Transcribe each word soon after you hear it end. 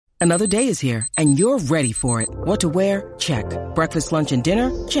Another day is here, and you're ready for it. What to wear? Check. Breakfast, lunch, and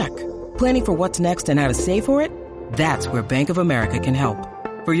dinner? Check. Planning for what's next and how to save for it? That's where Bank of America can help.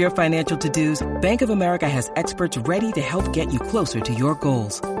 For your financial to-dos, Bank of America has experts ready to help get you closer to your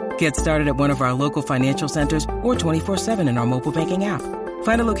goals. Get started at one of our local financial centers or 24/7 in our mobile banking app.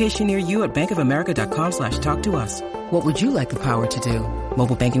 Find a location near you at bankofamerica.com/talktous. What would you like the power to do?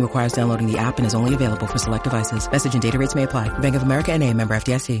 Mobile banking requires downloading the app and is only available for select devices. Message and data rates may apply. Bank of America NA, member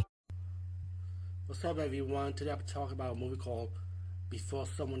FDIC. What's up, everyone? Today I'm talking about a movie called Before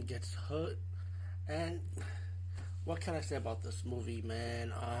Someone Gets Hurt. And what can I say about this movie,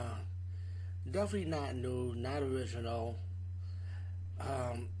 man? Definitely not new, not original.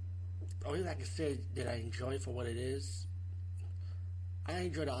 Only I can say that I enjoy it for what it is. I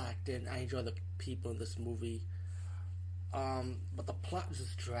enjoy the acting. I enjoy the people in this movie. But the plot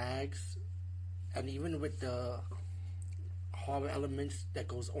just drags. And even with the horror elements that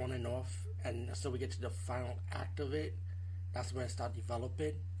goes on and off, and so we get to the final act of it, that's when it starts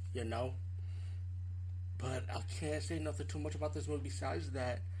developing, you know. But I can't say nothing too much about this movie besides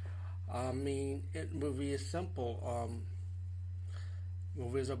that. I mean, movie is simple.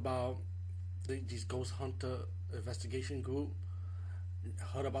 Movie is about these ghost hunter investigation group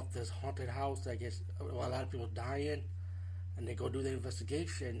heard about this haunted house that gets a lot of people dying, and they go do the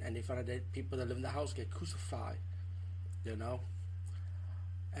investigation, and they find out that people that live in the house get crucified, you know.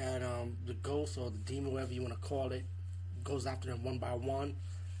 And the ghost or the demon, whatever you want to call it, goes after them one by one,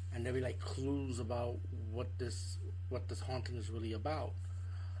 and there be like clues about what this haunting is really about.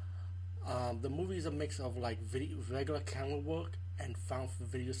 The movie is a mix of like regular camera work and found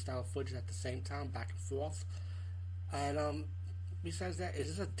video style footage at the same time, back and forth. And besides that,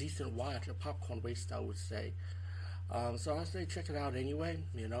 it's just a decent watch, a popcorn waste, I would say. So I say check it out anyway,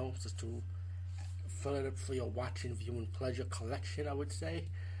 you know, just to fill it up for your watching, viewing pleasure collection, I would say.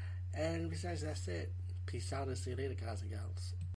 And besides, that's it. Peace out and see you later, guys and gals.